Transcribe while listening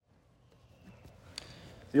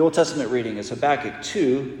The Old Testament reading is Habakkuk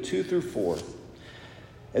 2 through 4.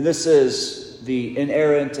 And this is the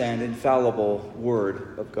inerrant and infallible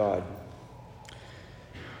word of God.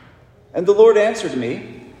 And the Lord answered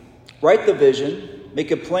me, write the vision, make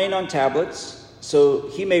it plain on tablets, so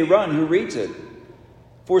he may run who reads it.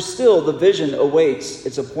 For still the vision awaits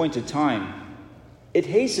its appointed time. It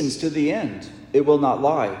hastens to the end, it will not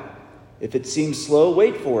lie. If it seems slow,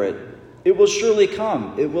 wait for it. It will surely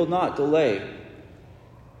come, it will not delay.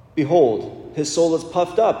 Behold, his soul is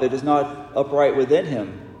puffed up, it is not upright within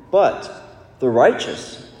him. But the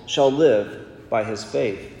righteous shall live by his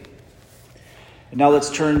faith. And now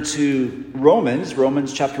let's turn to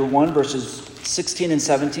Romans chapter 1, verses 16 and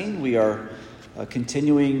 17. We are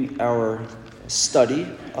continuing our study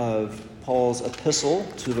of Paul's epistle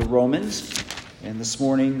to the Romans. And this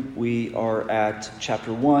morning we are at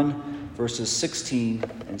chapter 1, verses 16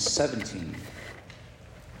 and 17.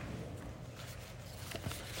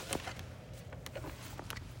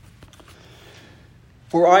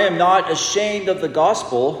 For I am not ashamed of the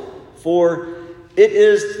gospel, for it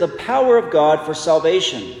is the power of God for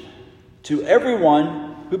salvation to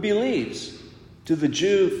everyone who believes, to the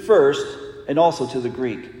Jew first and also to the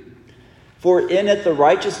Greek. For in it the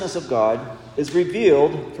righteousness of God is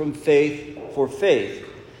revealed from faith for faith.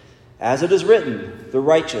 As it is written, the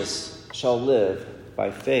righteous shall live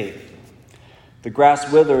by faith. The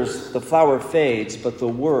grass withers, the flower fades, but the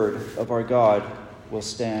word of our God will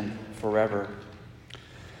stand forever.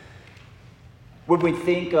 When we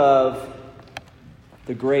think of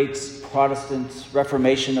the great Protestant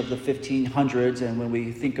Reformation of the 1500s, and when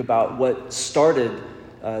we think about what started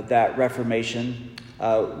that Reformation,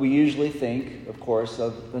 we usually think, of course,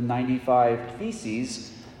 of the 95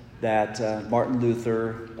 Theses that Martin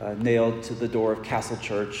Luther nailed to the door of Castle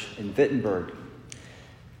Church in Wittenberg.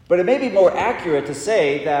 But it may be more accurate to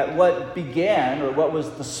say that what began, or what was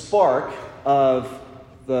the spark of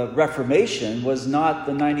the Reformation, was not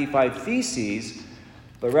the 95 Theses,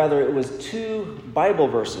 but rather it was 2 Bible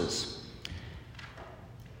verses.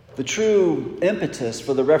 The true impetus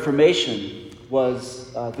for the Reformation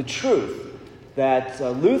was the truth that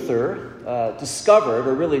Luther discovered,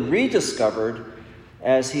 or really rediscovered,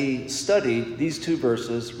 as he studied these 2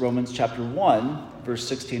 verses, Romans chapter 1, verse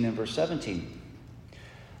 16 and verse 17.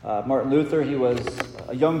 Martin Luther, he was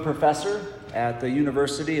a young professor at the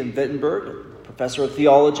university in Wittenberg, professor of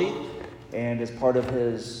theology, and as part of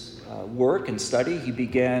his work and study, he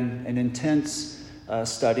began an intense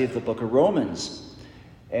study of the book of Romans.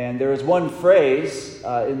 And there is one phrase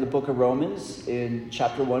in the book of Romans, in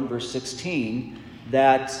chapter 1, verse 16,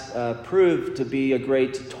 that proved to be a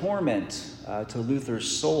great torment to Luther's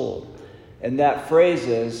soul. And that phrase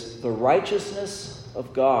is, the righteousness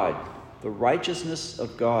of God. The righteousness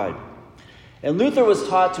of God. And Luther was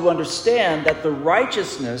taught to understand that the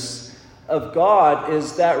righteousness of God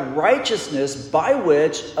is that righteousness by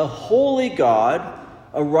which a holy God,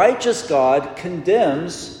 a righteous God,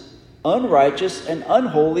 condemns unrighteous and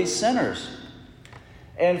unholy sinners.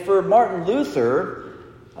 And for Martin Luther,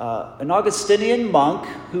 an Augustinian monk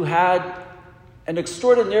who had an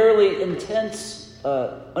extraordinarily intense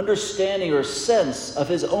understanding or sense of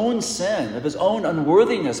his own sin, of his own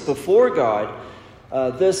unworthiness before God,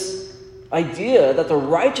 this idea that the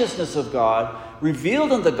righteousness of God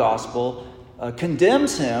revealed in the gospel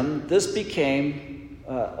condemns him, this became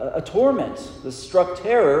a torment. This struck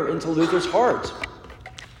terror into Luther's heart.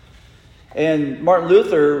 And Martin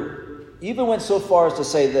Luther even went so far as to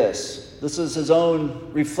say this. This is his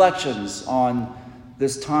own reflections on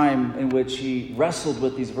this time in which he wrestled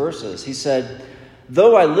with these verses. He said,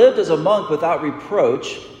 though I lived as a monk without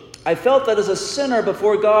reproach, I felt that as a sinner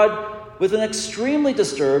before God with an extremely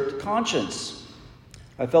disturbed conscience.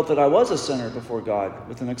 I felt that I was a sinner before God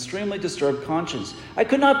with an extremely disturbed conscience. I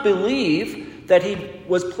could not believe that he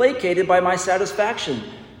was placated by my satisfaction.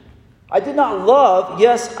 I did not love,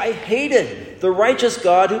 yes, I hated the righteous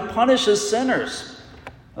God who punishes sinners.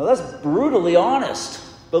 Now that's brutally honest.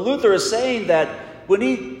 But Luther is saying that when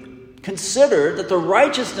he considered that the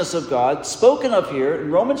righteousness of God, spoken of here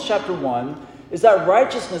in Romans chapter 1, is that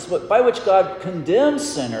righteousness by which God condemns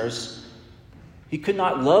sinners, he could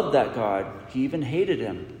not love that God. He even hated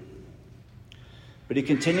him. But he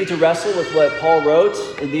continued to wrestle with what Paul wrote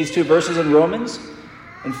in these 2 verses in Romans.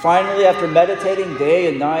 And finally, after meditating day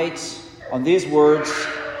and night on these words,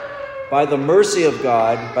 by the mercy of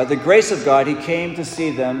God, by the grace of God, he came to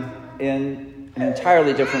see them in an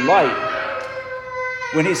entirely different light.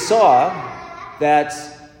 When he saw that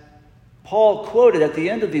Paul quoted at the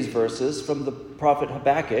end of these verses from the prophet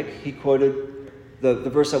Habakkuk, he quoted the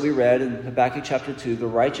verse that we read in Habakkuk chapter 2, the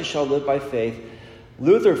righteous shall live by faith.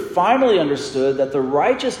 Luther finally understood that the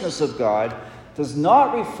righteousness of God does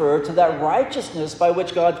not refer to that righteousness by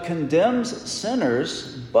which God condemns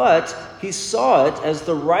sinners, but he saw it as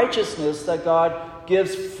the righteousness that God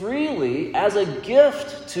gives freely as a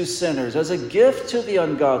gift to sinners, as a gift to the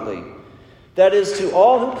ungodly. That is, to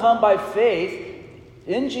all who come by faith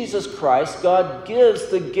in Jesus Christ, God gives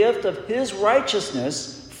the gift of his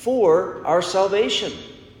righteousness for our salvation.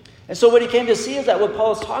 And so what he came to see is that what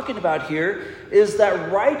Paul is talking about here is that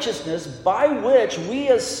righteousness by which we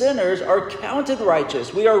as sinners are counted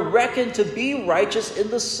righteous. We are reckoned to be righteous in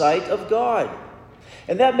the sight of God.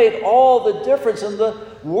 And that made all the difference in the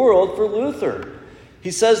world for Luther.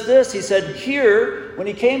 He says this, he said, here, when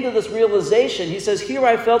he came to this realization, he says, here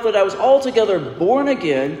I felt that I was altogether born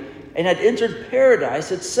again and had entered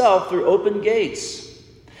paradise itself through open gates.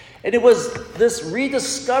 And it was this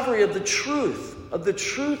rediscovery of the truth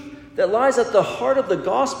that lies at the heart of the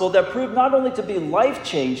gospel that proved not only to be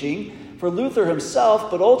life-changing for Luther himself,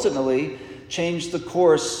 but ultimately changed the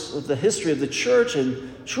course of the history of the church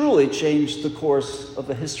and truly changed the course of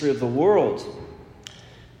the history of the world.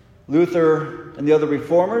 Luther and the other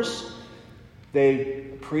reformers, they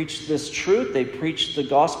preached this truth, they preached the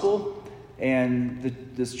gospel, and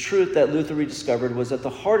this truth that Luther rediscovered was at the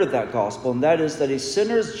heart of that gospel, and that is that a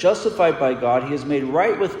sinner is justified by God. He is made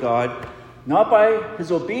right with God, not by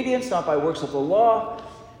his obedience, not by works of the law,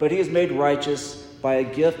 but he is made righteous by a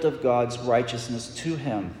gift of God's righteousness to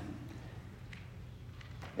him.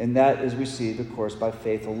 And that is received, of course, by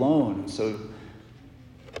faith alone. So,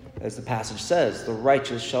 as the passage says, the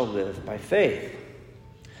righteous shall live by faith.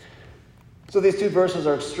 So these two verses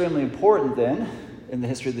are extremely important then in the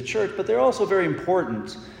history of the church, but they're also very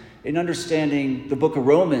important in understanding the book of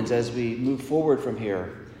Romans as we move forward from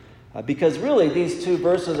here. Because really, these two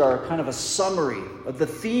verses are kind of a summary of the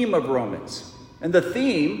theme of Romans. And the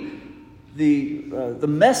theme, the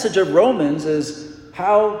message of Romans is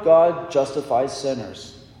how God justifies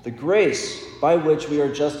sinners. The grace by which we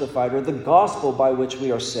are justified, or the gospel by which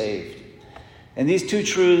we are saved. And these two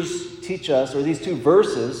truths teach us, or these two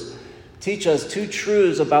verses teach us two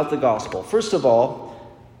truths about the gospel. First of all,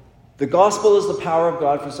 the gospel is the power of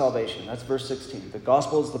God for salvation. That's verse 16. The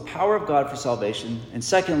gospel is the power of God for salvation. And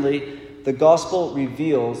secondly, the gospel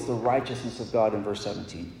reveals the righteousness of God in verse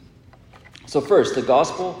 17. So first, the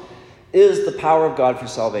gospel is the power of God for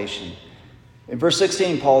salvation. In verse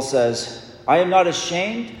 16, Paul says, I am not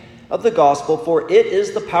ashamed of the gospel, for it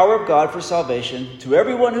is the power of God for salvation to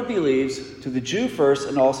everyone who believes, to the Jew first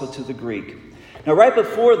and also to the Greek. Now, right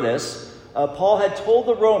before this, Paul had told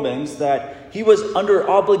the Romans that he was under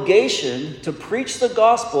obligation to preach the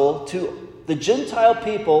gospel to the Gentile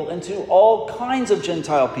people and to all kinds of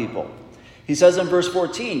Gentile people. He says in verse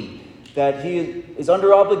 14 that he is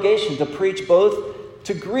under obligation to preach both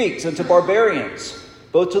to Greeks and to barbarians,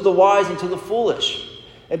 both to the wise and to the foolish.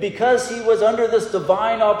 And because he was under this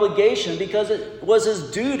divine obligation, because it was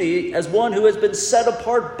his duty as one who has been set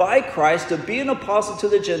apart by Christ to be an apostle to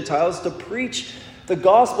the Gentiles, to preach the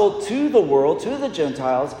gospel to the world, to the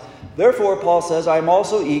Gentiles, therefore, Paul says, I am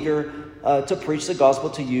also eager to preach the gospel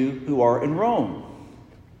to you who are in Rome.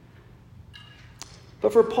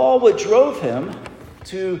 But for Paul, what drove him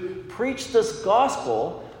to preach this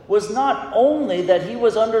gospel was not only that he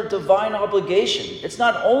was under divine obligation. It's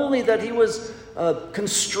not only that he was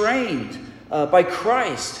constrained by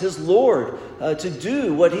Christ, his Lord, to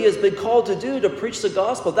do what he has been called to do, to preach the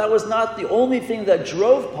gospel. That was not the only thing that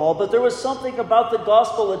drove Paul, but there was something about the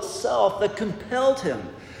gospel itself that compelled him,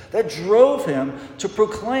 that drove him to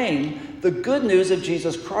proclaim the good news of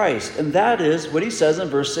Jesus Christ. And that is what he says in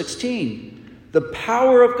verse 16. The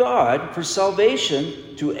power of God for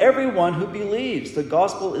salvation to everyone who believes. The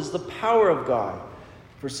gospel is the power of God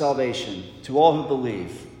for salvation to all who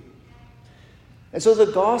believe. And so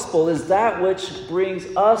the gospel is that which brings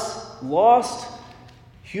us lost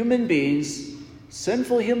human beings,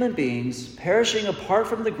 sinful human beings, perishing apart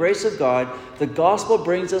from the grace of God. The gospel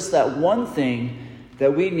brings us that one thing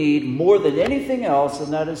that we need more than anything else,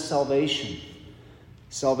 and that is salvation.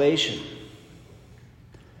 Salvation.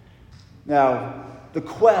 Now, the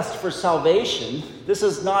quest for salvation, this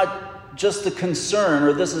is not just the concern,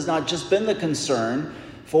 or this has not just been the concern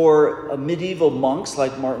for medieval monks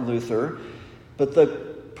like Martin Luther, but the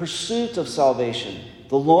pursuit of salvation,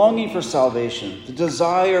 the longing for salvation, the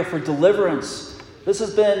desire for deliverance, this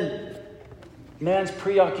has been man's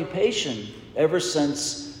preoccupation ever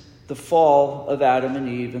since the fall of Adam and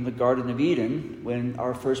Eve in the Garden of Eden, when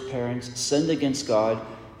our first parents sinned against God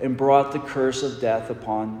and brought the curse of death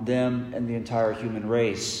upon them and the entire human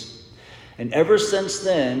race. And ever since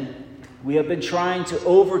then, we have been trying to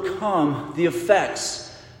overcome the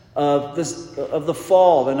effects of the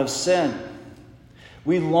fall and of sin.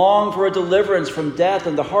 We long for a deliverance from death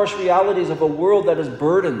and the harsh realities of a world that is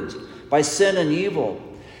burdened by sin and evil.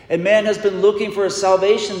 And man has been looking for a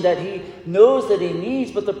salvation that he knows that he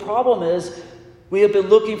needs, but the problem is we have been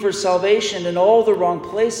looking for salvation in all the wrong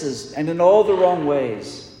places and in all the wrong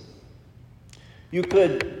ways. You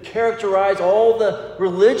could characterize all the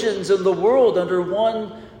religions in the world under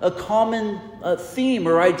a common theme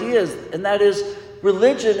or ideas, and that is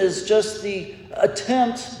religion is just the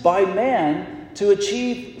attempt by man to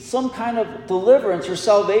achieve some kind of deliverance or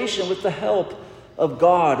salvation with the help of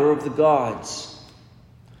God or of the gods.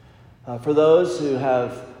 For those who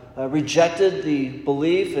have rejected the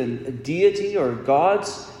belief in deity or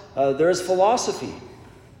gods, there is philosophy.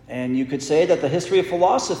 And you could say that the history of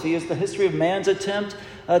philosophy is the history of man's attempt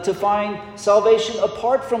to find salvation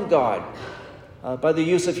apart from God by the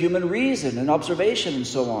use of human reason and observation and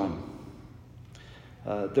so on.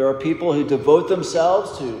 There are people who devote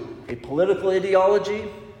themselves to a political ideology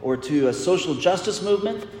or to a social justice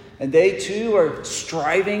movement, and they too are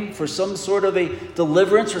striving for some sort of a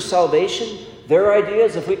deliverance or salvation. Their idea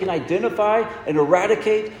is if we can identify and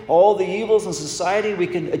eradicate all the evils in society, we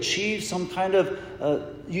can achieve some kind of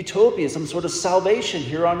utopia, some sort of salvation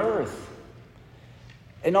here on earth.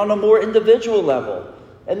 And on a more individual level,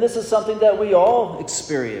 and this is something that we all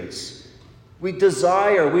experience, we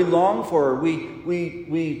desire, we long for,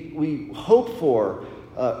 we hope for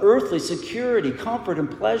earthly security, comfort,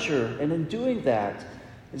 and pleasure. And in doing that,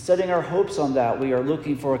 in setting our hopes on that, we are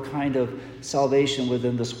looking for a kind of salvation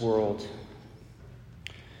within this world.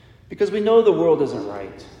 Because we know the world isn't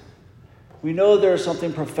right. We know there is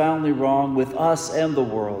something profoundly wrong with us and the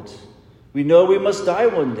world. We know we must die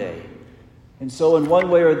one day. And so in one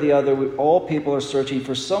way or the other, all people are searching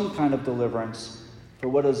for some kind of deliverance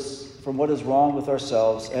from what is wrong with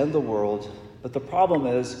ourselves and the world. But the problem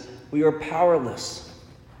is we are powerless.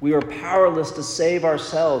 We are powerless to save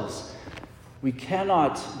ourselves. We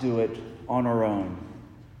cannot do it on our own.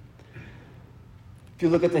 If you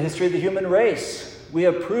look at the history of the human race, we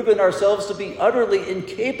have proven ourselves to be utterly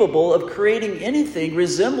incapable of creating anything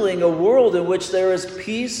resembling a world in which there is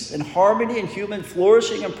peace and harmony and human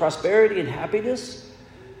flourishing and prosperity and happiness.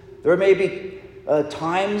 There may be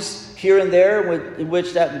times here and there in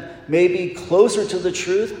which that may be closer to the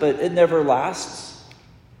truth, but it never lasts.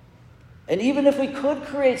 And even if we could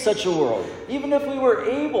create such a world, even if we were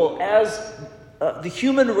able as the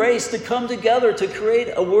human race to come together to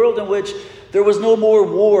create a world in which there was no more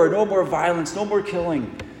war, no more violence, no more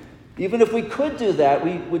killing, even if we could do that,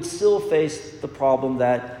 we would still face the problem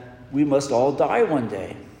that we must all die one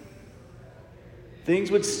day.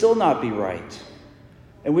 Things would still not be right.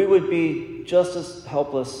 And we would be just as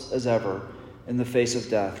helpless as ever in the face of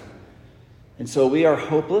death. And so we are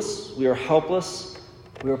hopeless, we are helpless,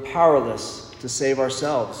 we are powerless to save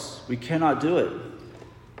ourselves. We cannot do it.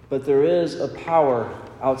 But there is a power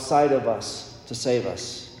outside of us to save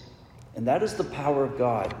us. And that is the power of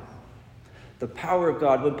God. The power of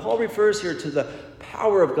God. When Paul refers here to the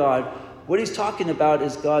power of God, what he's talking about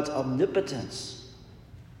is God's omnipotence,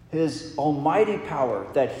 his almighty power,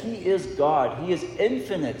 that he is God. He is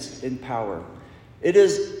infinite in power. It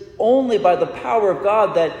is only by the power of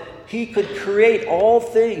God that he could create all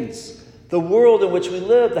things. The world in which we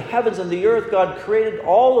live, the heavens and the earth, God created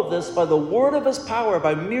all of this by the word of his power,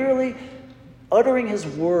 by merely uttering his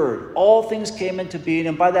word. All things came into being,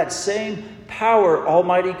 and by that same power,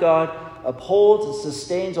 Almighty God upholds and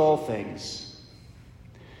sustains all things.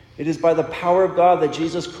 It is by the power of God that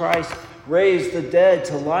Jesus Christ raised the dead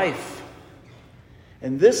to life.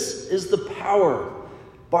 And this is the power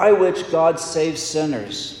by which God saves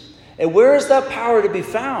sinners. And where is that power to be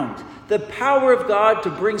found? The power of God to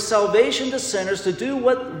bring salvation to sinners, to do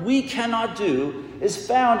what we cannot do, is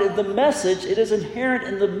found in the message. It is inherent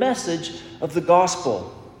in the message of the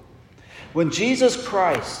gospel. When Jesus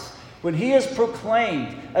Christ, when he is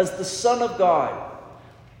proclaimed as the Son of God,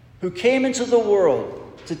 who came into the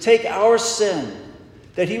world to take our sin,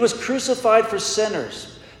 that he was crucified for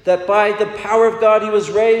sinners, that by the power of God he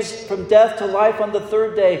was raised from death to life on the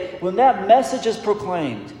third day, when that message is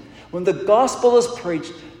proclaimed, when the gospel is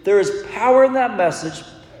preached, there is power in that message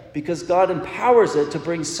because God empowers it to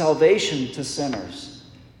bring salvation to sinners.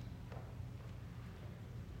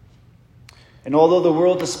 And although the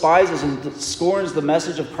world despises and scorns the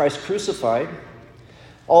message of Christ crucified,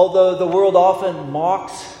 although the world often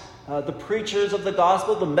mocks the preachers of the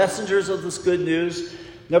gospel, the messengers of this good news,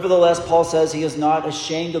 nevertheless, Paul says he is not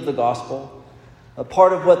ashamed of the gospel. A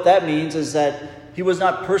part of what that means is that he was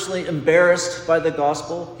not personally embarrassed by the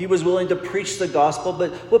gospel. He was willing to preach the gospel.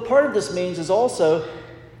 But what part of this means is also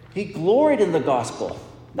he gloried in the gospel.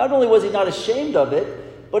 Not only was he not ashamed of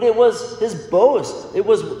it, but it was his boast. It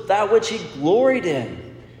was that which he gloried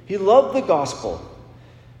in. He loved the gospel.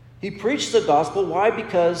 He preached the gospel. Why?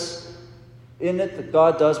 Because in it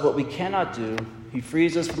God does what we cannot do. He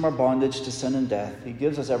frees us from our bondage to sin and death. He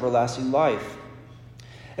gives us everlasting life.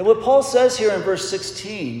 And what Paul says here in verse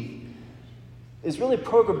 16 is really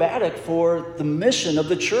programmatic for the mission of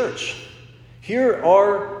the church. Here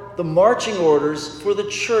are the marching orders for the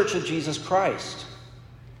church of Jesus Christ.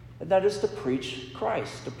 And that is to preach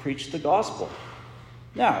Christ, to preach the gospel.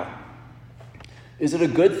 Now, is it a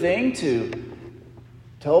good thing to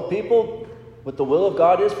tell people what the will of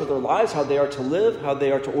God is for their lives, how they are to live, how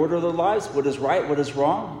they are to order their lives, what is right, what is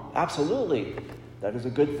wrong? Absolutely. That is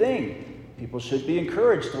a good thing. People should be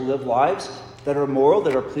encouraged to live lives that are moral,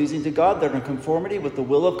 that are pleasing to God, that are in conformity with the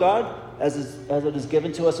will of God as it is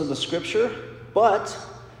given to us in the Scripture. But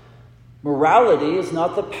morality is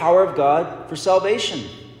not the power of God for salvation.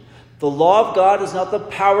 The law of God is not the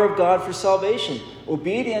power of God for salvation.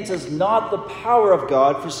 Obedience is not the power of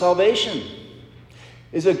God for salvation.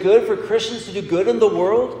 Is it good for Christians to do good in the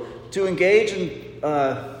world, to engage in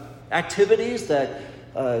activities that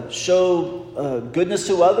show goodness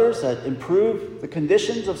to others, that improve the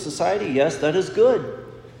conditions of society? Yes, that is good.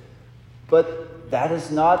 But that is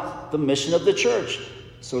not the mission of the church.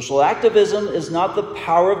 Social activism is not the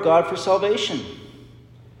power of God for salvation.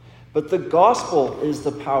 But the gospel is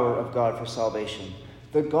the power of God for salvation.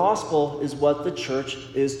 The gospel is what the church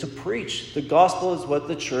is to preach. The gospel is what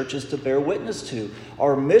the church is to bear witness to.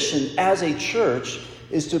 Our mission as a church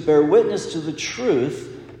is to bear witness to the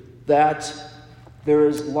truth that there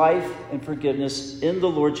is life and forgiveness in the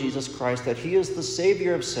Lord Jesus Christ, that he is the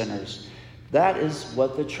Savior of sinners. That is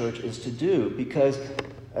what the church is to do, because,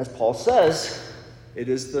 as Paul says, it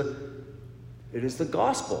is the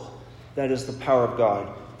gospel that is the power of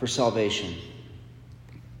God for salvation.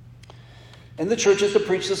 And the church is to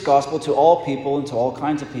preach this gospel to all people and to all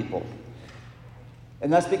kinds of people.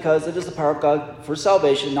 And that's because it is the power of God for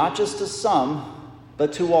salvation, not just to some,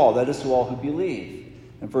 but to all. That is to all who believe.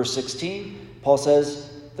 In verse 16, Paul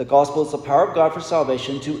says, the gospel is the power of God for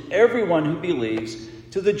salvation to everyone who believes,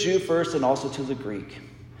 to the Jew first and also to the Greek.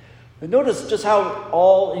 And notice just how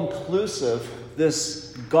all-inclusive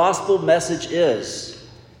this gospel message is.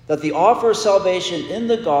 That the offer of salvation in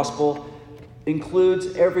the gospel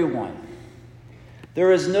includes everyone.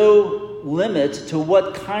 There is no limit to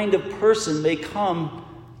what kind of person may come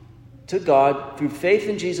to God through faith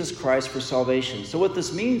in Jesus Christ for salvation. So what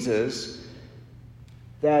this means is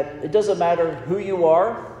that it doesn't matter who you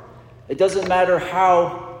are. It doesn't matter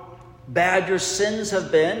how bad your sins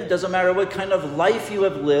have been. It doesn't matter what kind of life you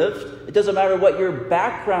have lived. It doesn't matter what your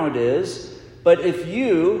background is. But if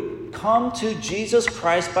you come to Jesus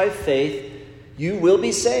Christ by faith, you will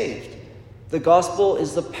be saved. The gospel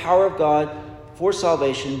is the power of God for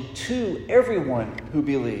salvation to everyone who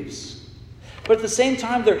believes. But at the same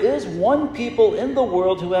time, there is one people in the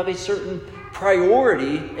world who have a certain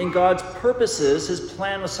priority in God's purposes, his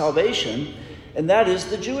plan of salvation, and that is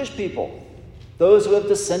the Jewish people, those who have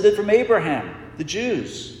descended from Abraham, the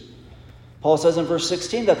Jews. Paul says in verse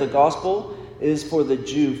 16 that the gospel is for the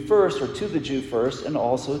Jew first, or to the Jew first, and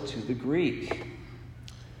also to the Greek.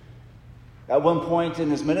 At one point in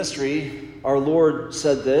his ministry, our Lord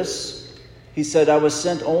said this. He said, I was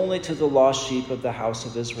sent only to the lost sheep of the house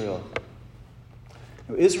of Israel.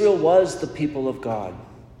 Now, Israel was the people of God.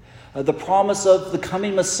 The promise of the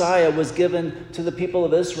coming Messiah was given to the people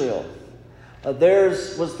of Israel.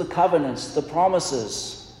 Theirs was the covenants, the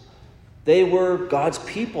promises. They were God's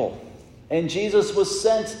people. And Jesus was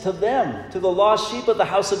sent to them, to the lost sheep of the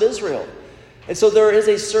house of Israel. And so there is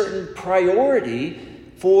a certain priority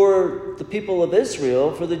for the people of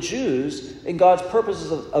Israel, for the Jews, in God's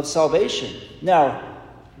purposes of salvation. Now,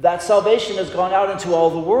 that salvation has gone out into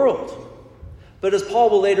all the world. But as Paul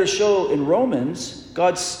will later show in Romans,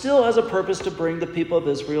 God still has a purpose to bring the people of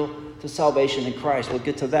Israel to salvation in Christ. We'll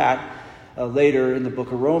get to that later in the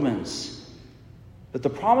book of Romans. But the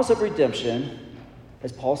promise of redemption,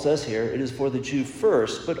 as Paul says here, it is for the Jew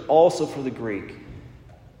first, but also for the Greek.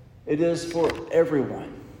 It is for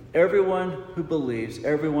everyone. Everyone who believes,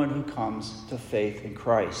 everyone who comes to faith in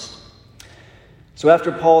Christ. So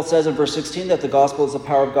after Paul says in verse 16 that the gospel is the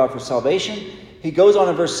power of God for salvation, he goes on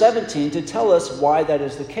in verse 17 to tell us why that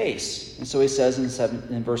is the case. And so he says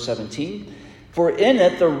in verse 17, for in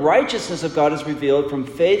it the righteousness of God is revealed from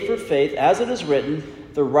faith for faith, as it is written,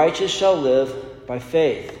 the righteous shall live by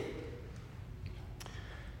faith.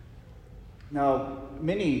 Now,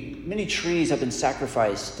 many trees have been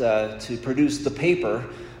sacrificed to produce the paper,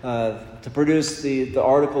 to produce the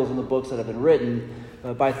articles and the books that have been written.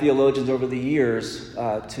 by theologians over the years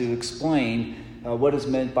to explain what is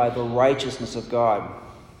meant by the righteousness of God.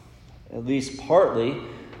 At least partly,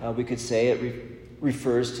 we could say it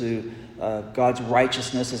refers to God's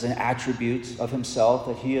righteousness as an attribute of himself,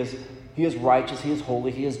 that he is righteous, he is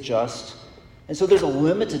holy, he is just. And so there's a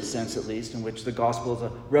limited sense, at least, in which the gospel is a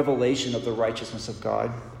revelation of the righteousness of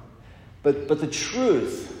God. But the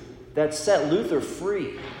truth that set Luther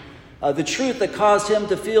free, the truth that caused him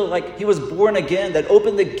to feel like he was born again, that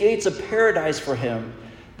opened the gates of paradise for him,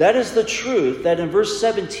 that is the truth that in verse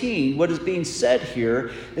 17, what is being said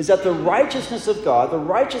here is that the righteousness of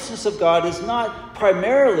God is not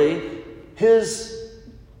primarily his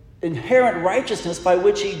inherent righteousness by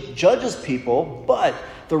which he judges people, but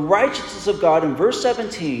the righteousness of God in verse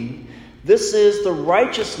 17, this is the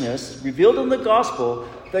righteousness revealed in the gospel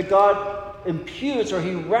that God imputes or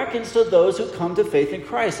he reckons to those who come to faith in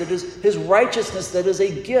Christ. It is his righteousness that is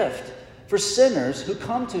a gift for sinners who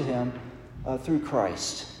come to him through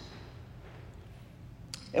Christ.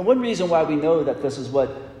 And one reason why we know that this is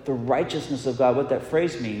what the righteousness of God, what that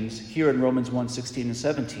phrase means here in Romans 1:16 and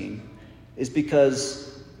 17, is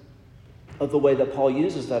because of the way that Paul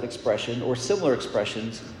uses that expression or similar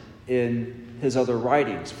expressions in his other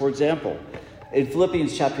writings. For example, in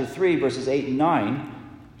Philippians chapter 3, verses 8 and 9,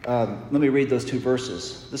 let me read those two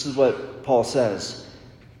verses. This is what Paul says.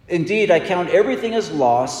 Indeed, I count everything as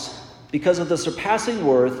lost because of the surpassing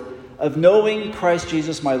worth of knowing Christ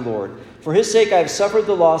Jesus my Lord. For his sake I have suffered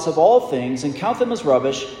the loss of all things and count them as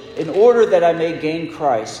rubbish in order that I may gain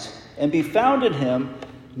Christ and be found in him,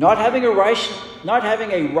 not having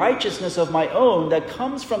a righteousness of my own that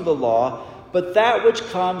comes from the law, but that which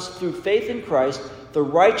comes through faith in Christ, the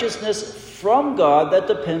righteousness from God that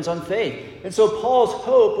depends on faith. And so Paul's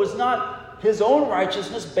hope was not his own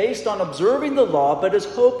righteousness based on observing the law, but his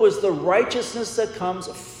hope was the righteousness that comes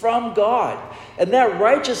from God. And that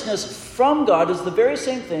righteousness from God is the very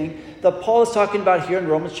same thing that Paul is talking about here in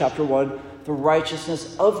Romans chapter 1, the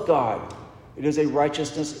righteousness of God. It is a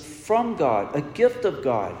righteousness from God, a gift of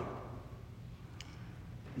God.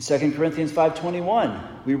 In 2 Corinthians 5:21,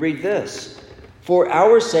 we read this. For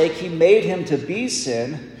our sake he made him to be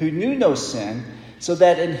sin, who knew no sin, so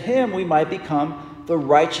that in him we might become the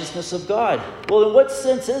righteousness of God. Well, in what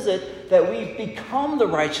sense is it that we become the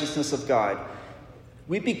righteousness of God?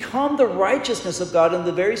 We become the righteousness of God in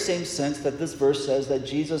the very same sense that this verse says that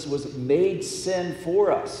Jesus was made sin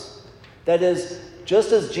for us. That is,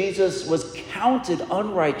 just as Jesus was counted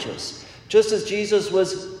unrighteous, just as Jesus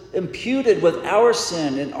was imputed with our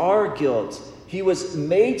sin and our guilt, he was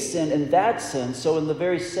made sin in that sense. So in the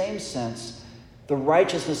very same sense, the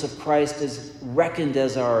righteousness of Christ is reckoned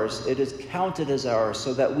as ours. It is counted as ours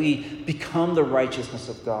so that we become the righteousness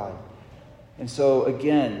of God. And so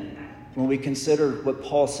again, when we consider what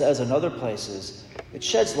Paul says in other places, it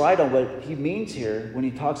sheds light on what he means here when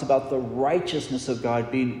he talks about the righteousness of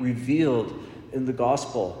God being revealed in the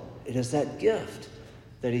gospel. It is that gift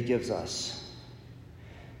that he gives us.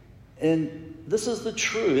 And this is the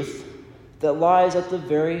truth that lies at the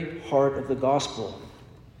very heart of the gospel.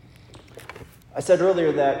 I said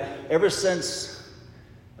earlier that ever since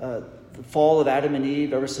the fall of Adam and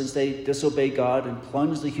Eve, ever since they disobeyed God and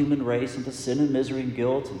plunged the human race into sin and misery and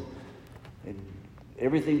guilt and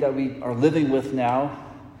everything that we are living with now,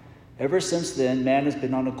 ever since then, man has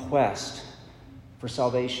been on a quest for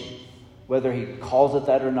salvation. Whether he calls it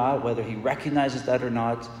that or not, whether he recognizes that or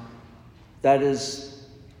not, that is,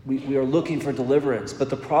 we are looking for deliverance. But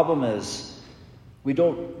the problem is, we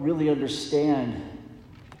don't really understand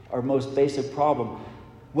our most basic problem.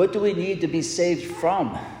 What do we need to be saved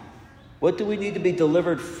from? What do we need to be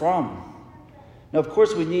delivered from? Now, of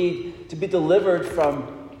course, we need to be delivered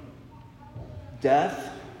from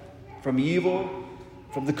death, from evil,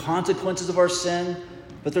 from the consequences of our sin.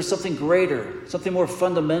 But there's something greater, something more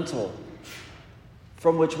fundamental,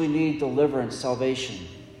 from which we need deliverance, salvation.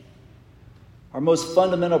 Our most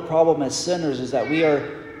fundamental problem as sinners is that we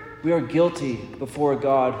are guilty before a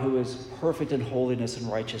God who is perfect in holiness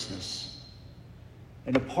and righteousness.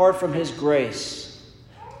 And apart from his grace,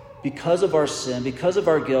 because of our sin, because of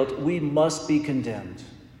our guilt, we must be condemned.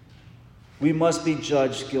 We must be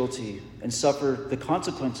judged guilty and suffer the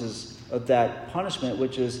consequences of that punishment,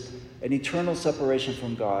 which is an eternal separation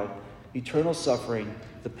from God, eternal suffering,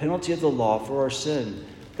 the penalty of the law for our sin.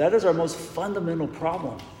 That is our most fundamental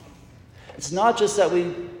problem. It's not just that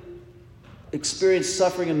we experience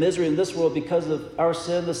suffering and misery in this world because of our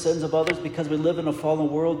sin, the sins of others, because we live in a fallen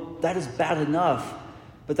world. That is bad enough.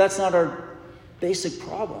 But that's not our basic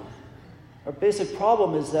problem. Our basic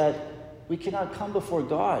problem is that we cannot come before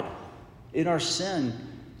God in our sin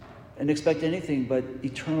and expect anything but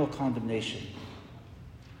eternal condemnation.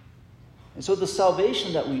 And so the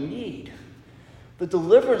salvation that we need, the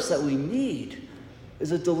deliverance that we need,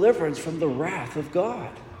 is a deliverance from the wrath of God.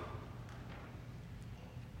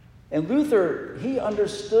 And Luther, he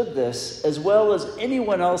understood this as well as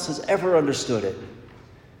anyone else has ever understood it.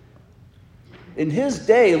 In his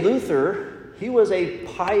day, Luther, he was a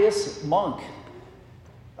pious monk.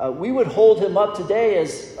 We would hold him up today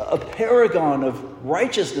as a paragon of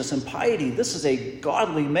righteousness and piety. This is a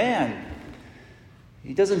godly man.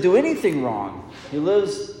 He doesn't do anything wrong. He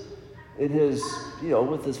lives in his,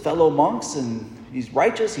 with his fellow monks, and he's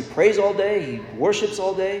righteous. He prays all day. He worships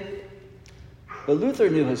all day. But Luther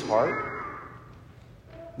knew his heart.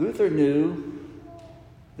 Luther knew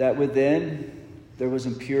that within there was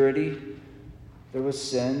impurity. There was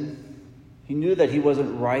sin. He knew that he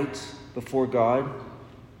wasn't right before God.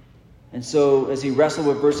 And so as he wrestled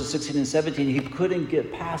with verses 16 and 17, he couldn't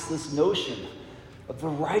get past this notion of the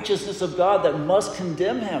righteousness of God that must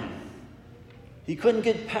condemn him. He couldn't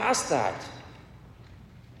get past that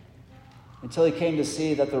until he came to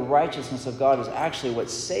see that the righteousness of God is actually what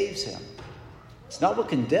saves him. It's not what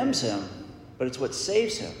condemns him, but it's what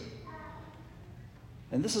saves him.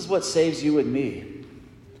 And this is what saves you and me.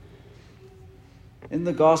 In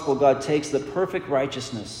the gospel, God takes the perfect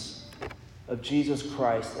righteousness of Jesus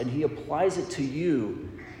Christ and he applies it to you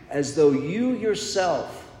as though you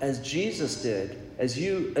yourself, as Jesus did, as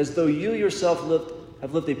though you yourself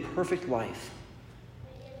have lived a perfect life,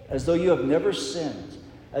 as though you have never sinned,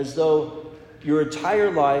 as though your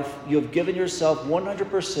entire life you have given yourself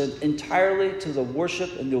 100% entirely to the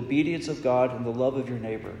worship and the obedience of God and the love of your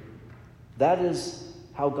neighbor. That is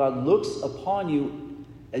how God looks upon you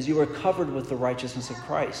as you are covered with the righteousness of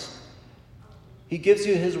Christ. He gives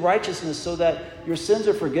you his righteousness so that your sins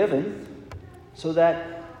are forgiven, so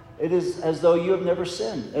that it is as though you have never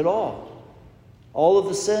sinned at all. All of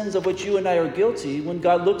the sins of which you and I are guilty, when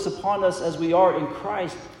God looks upon us as we are in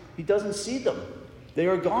Christ, he doesn't see them. They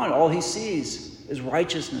are gone. All he sees is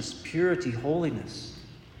righteousness, purity, holiness.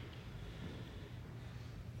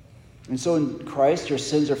 And so in Christ, your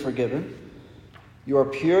sins are forgiven. You are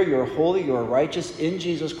pure, you are holy, you are righteous in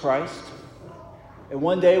Jesus Christ. And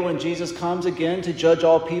one day when Jesus comes again to judge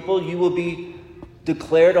all people, you will be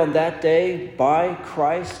declared on that day by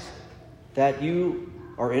Christ that you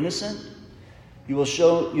are innocent. You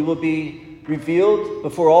will be revealed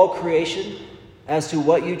before all creation as to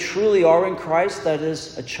what you truly are in Christ, that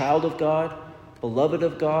is, a child of God, beloved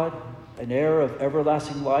of God, an heir of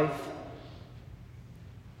everlasting life.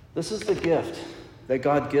 This is the gift that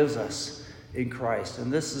God gives us in Christ.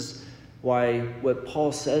 And this is why what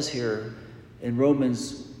Paul says here in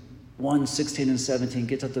Romans 1, 16 and 17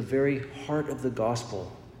 gets at the very heart of the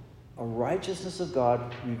gospel. A righteousness of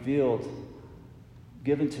God revealed,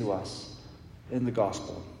 given to us in the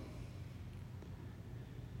gospel.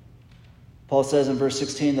 Paul says in verse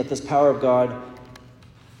 16 that this power of God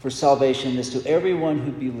for salvation is to everyone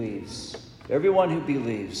who believes. Everyone who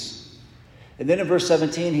believes. And then in verse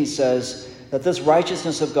 17 he says that this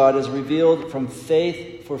righteousness of God is revealed from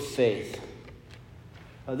faith for faith.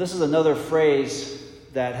 This is another phrase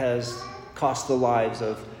that has cost the lives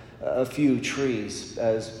of a few trees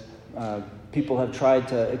as people have tried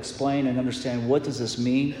to explain and understand what does this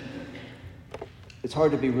mean. It's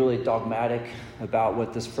hard to be really dogmatic about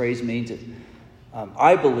what this phrase means.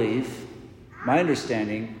 I believe, my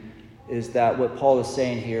understanding is that what Paul is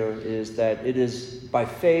saying here is that it is by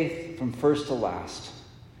faith from first to last.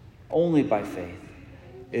 Only by faith.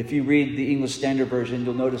 If you read the English Standard Version,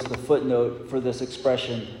 you'll notice the footnote for this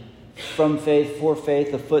expression, from faith, for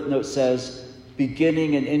faith. The footnote says,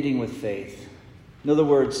 beginning and ending with faith. In other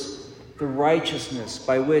words, the righteousness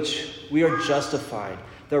by which we are justified,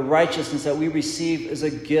 the righteousness that we receive is a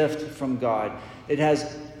gift from God. It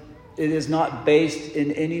is not based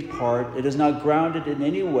in any part. It is not grounded in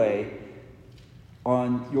any way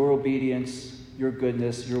on your obedience, your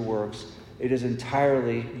goodness, your works. It is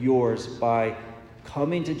entirely yours by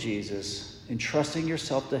coming to Jesus, entrusting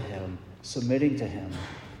yourself to him, submitting to him,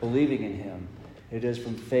 believing in him. It is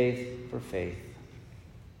from faith for faith.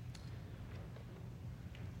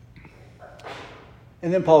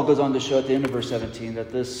 And then Paul goes on to show at the end of verse 17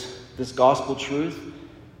 that this gospel truth,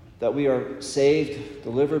 that we are saved,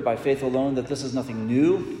 delivered by faith alone, that this is nothing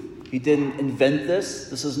new. He didn't invent this.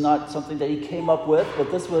 This is not something that he came up with,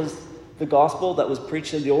 but this was the gospel that was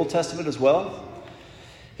preached in the Old Testament as well.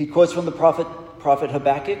 He quotes from the prophet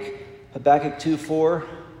Habakkuk, Habakkuk 2:4,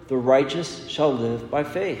 the righteous shall live by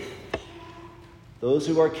faith. Those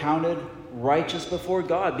who are counted righteous before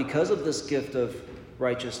God because of this gift of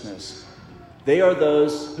righteousness, they are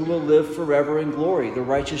those who will live forever in glory. The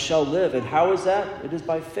righteous shall live. And how is that? It is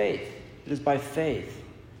by faith. It is by faith.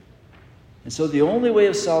 And so the only way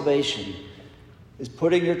of salvation is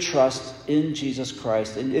putting your trust in Jesus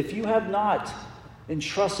Christ. And if you have not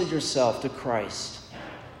entrusted yourself to Christ,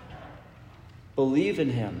 believe in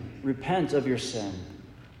him, repent of your sin,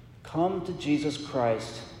 come to Jesus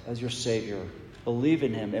Christ as your Savior, believe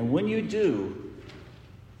in him. And when you do,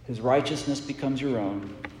 his righteousness becomes your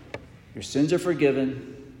own. Your sins are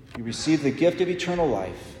forgiven. You receive the gift of eternal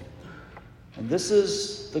life. And this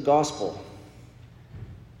is the gospel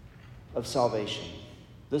of salvation.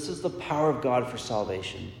 This is the power of God for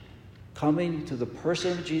salvation. Coming to the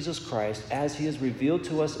person of Jesus Christ as he is revealed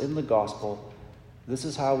to us in the gospel. This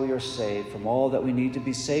is how we are saved from all that we need to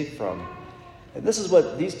be saved from. And this is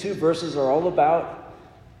what these two verses are all about.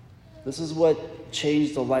 This is what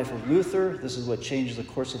changed the life of Luther. This is what changed the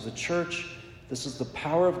course of the church. This is the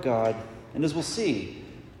power of God. And as we'll see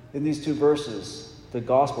in these two verses, the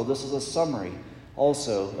gospel, this is a summary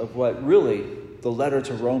also of what really the letter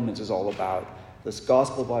to Romans is all about. This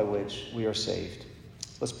gospel by which we are saved.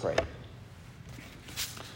 Let's pray.